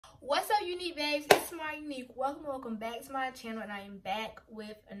What's up, unique babes? It's Samariah'Unique. Welcome back to my channel, and I am back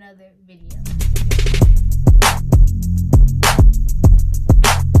with another video.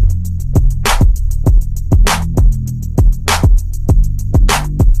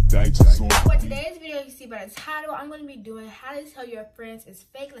 For today's video, you see by the title, I'm going to be doing how to tell your friends is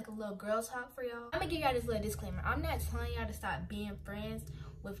fake, like a little girl talk for y'all. I'm going to give y'all this little disclaimer. I'm not telling y'all to stop being friends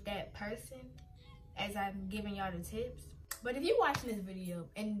with that person as I'm giving y'all the tips. But if you're watching this video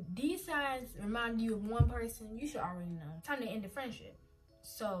and these signs remind you of one person, you should already know. Time to end the friendship.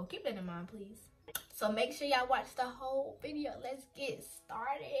 So keep that in mind, please. So make sure y'all watch the whole video. Let's get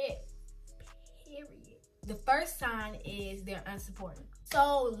started. Period. The first sign is they're unsupportive.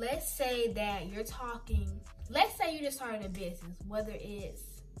 So let's say that you're talking, let's say you just started a business, whether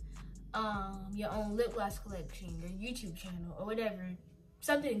it's your own lip gloss collection, your YouTube channel, or whatever,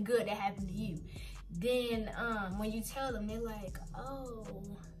 something good that happened to you. Then when you tell them, they're like, oh,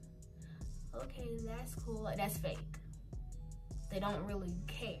 okay, that's cool. Like, that's fake. They don't really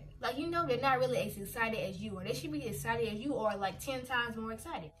care. Like, you know, they're not really as excited as you, or they should be excited as you, or like 10 times more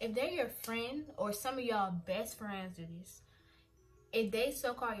excited. If they're your friend, or some of y'all best friends do this, if they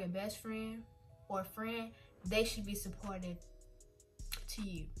so-called your best friend or friend, they should be supportive to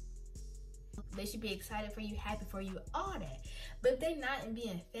you. They should be excited for you, happy for you, all that. But if they not in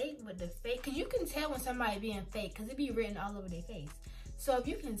being fake with the fake, because you can tell when somebody being fake, because it be written all over their face. So if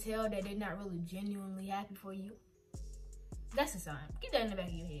you can tell that they're not really genuinely happy for you, that's a sign. Keep that in the back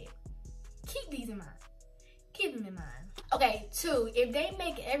of your head. Keep these in mind. Keep them in mind. Okay, 2, if they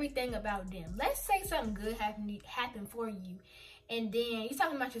make everything about them. Let's say something good happened for you, and then you're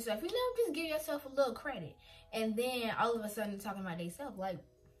talking about yourself. You know, just give yourself a little credit. And then all of a sudden you're talking about themselves. Like,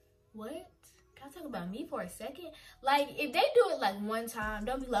 what? Can I talk about me for a second? Like, if they do it like one time,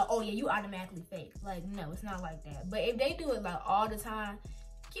 don't be like, oh yeah, you automatically fake. Like, no, it's not like that. But if they do it like all the time,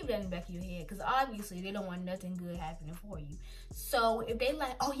 keep that in the back of your head, because obviously they don't want nothing good happening for you. So if they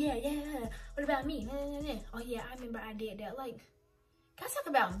like, oh yeah, what about me? Oh yeah, I remember I did that. Like, can I talk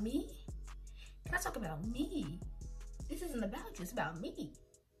about me? Can I talk about me? This isn't about you, it's about me.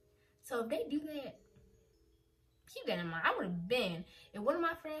 So if they do that, keep that in mind. I would have been, if one of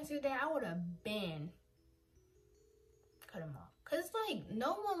my friends did that, I would have been cut them off. Because it's like,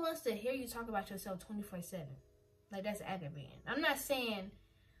 no one wants to hear you talk about yourself 24/7. Like, that's aggravating. I'm not saying,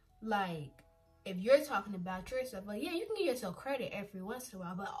 like, if you're talking about yourself, like, yeah, you can give yourself credit every once in a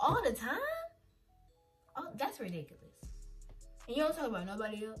while, but all the time? Oh, that's ridiculous. And you don't talk about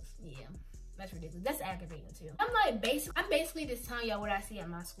nobody else? Yeah, that's ridiculous. That's aggravating too. I'm basically just telling y'all what I see at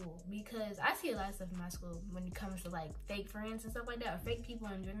my school, because I see a lot of stuff in my school when it comes to like fake friends and stuff like that, or fake people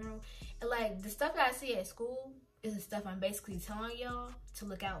in general. And like the stuff that I see at school is the stuff I'm basically telling y'all to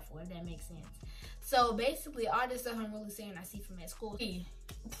look out for, if that makes sense. So basically all this stuff I'm really saying I see from at school.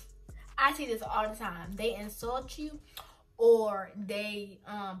 I see this all the time. They insult you, or they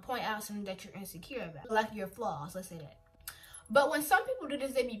point out something that you're insecure about, like your flaws, let's say that. But when some people do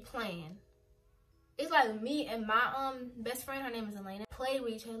this, they be playing. It's like me and my best friend, her name is Elena, play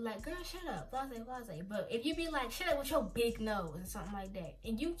with each other like, girl, shut up, blase. But if you be like, shut up with your big nose and something like that,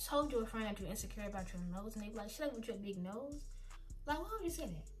 and you told your friend that you're insecure about your nose, and they be like, shut up with your big nose, like, why would you say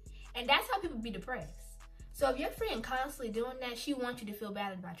that? And that's how people be depressed. So if your friend constantly doing that, she wants you to feel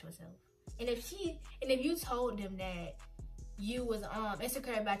bad about yourself. And if you told them that you was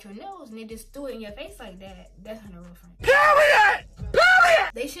insecure about your nose, and they just threw it in your face like that, that's not a real friend. Period!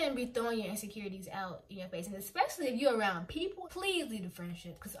 They shouldn't be throwing your insecurities out in your face. And especially if you're around people, please leave the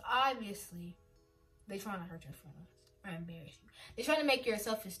friendship, because obviously they're trying to hurt your feelings or embarrass you. They're trying to make your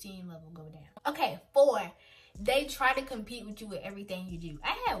self-esteem level go down. Okay, 4, they try to compete with you with everything you do.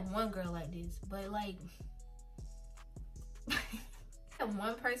 I had one girl like this, but like, I had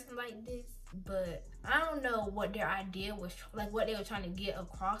one person like this, but I don't know what their idea was, like what they were trying to get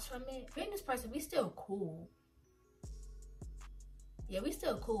across from it. Me and this person, we still cool. Yeah, we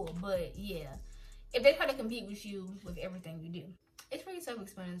still cool, but yeah, if they try to compete with you with everything you do, it's pretty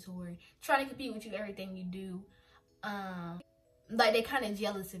self-explanatory. Trying to compete with you everything you do, like they kind of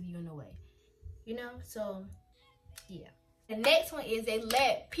jealous of you in a way, you know? So yeah. The next one is they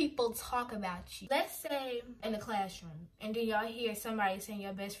let people talk about you. Let's say in the classroom, and then y'all hear somebody saying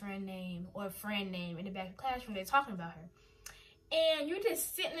your best friend name or friend name in the back of the classroom, they're talking about her. And you're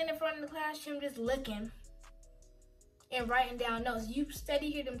just sitting in the front of the classroom just looking and writing down notes. You steady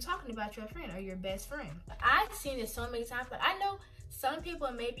hear them talking about your friend or your best friend. I've seen this so many times, but I know some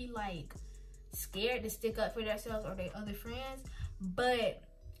people may be like scared to stick up for themselves or their other friends. But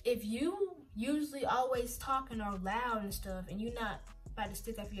if you usually always talking or loud and stuff, and you're not about to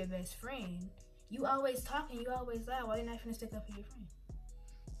stick up for your best friend, you always talking, you always loud, why you not finna stick up for your friend?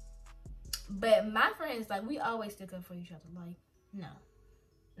 But my friends, like, we always stick up for each other. Like, no.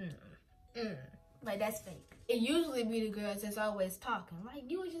 Like, that's fake. It usually be the girls that's always talking. Like,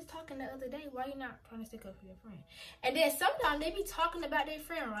 you was just talking the other day. Why you not trying to stick up for your friend? And then sometimes they be talking about their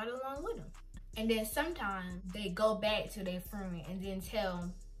friend right along with them. And then sometimes they go back to their friend and then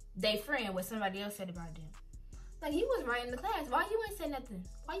tell their friend what somebody else said about them. Like, you was right in the class. Why you ain't say nothing?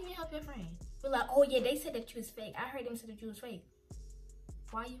 Why you ain't help your friend? But like, oh yeah, they said that you was fake. I heard them say that you was fake.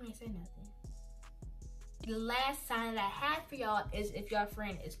 Why you ain't say nothing? The last sign that I have for y'all is if your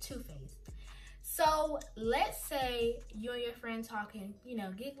friend is two-faced. So let's say you and your friend talking, you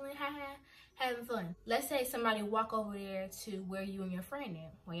know, giggling, having fun. Let's say somebody walk over there to where you and your friend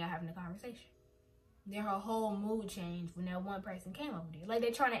are when y'all having a conversation. Their whole mood changed when that one person came over there. Like,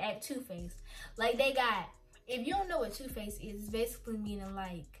 they're trying to act two-faced. Like, they got, if you don't know what two-faced is, it's basically meaning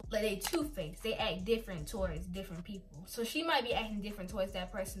like they two-faced. They act different towards different people. So she might be acting different towards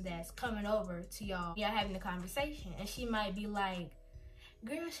that person that's coming over to y'all having a conversation. And she might be like,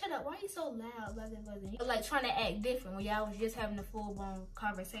 girl, shut up. Why you so loud? Blah, blah, blah. Like, trying to act different when y'all was just having a full-blown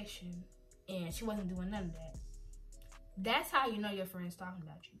conversation and she wasn't doing none of that. That's how you know your friend's talking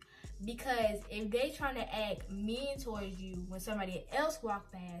about you. Because if they trying to act mean towards you when somebody else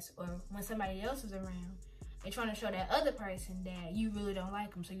walk past or when somebody else is around, they're trying to show that other person that you really don't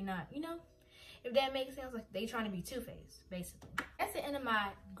like them. So you're not, you know, if that makes sense, like they trying to be two-faced, basically. That's the end of my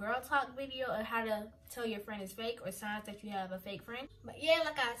girl talk video on how to tell your friend is fake or signs that you have a fake friend. But yeah,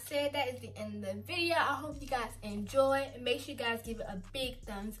 like I said, that is the end of the video. I hope you guys enjoy. Make sure you guys give it a big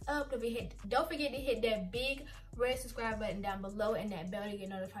thumbs up. Don't forget to hit that big red subscribe button down below and that bell to get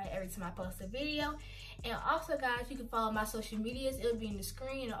notified every time I post a video. And also, guys, you can follow my social medias. It'll be in the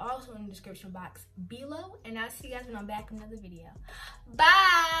screen and also in the description box below. And I'll see you guys when I'm back in another video.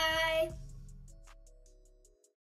 Bye!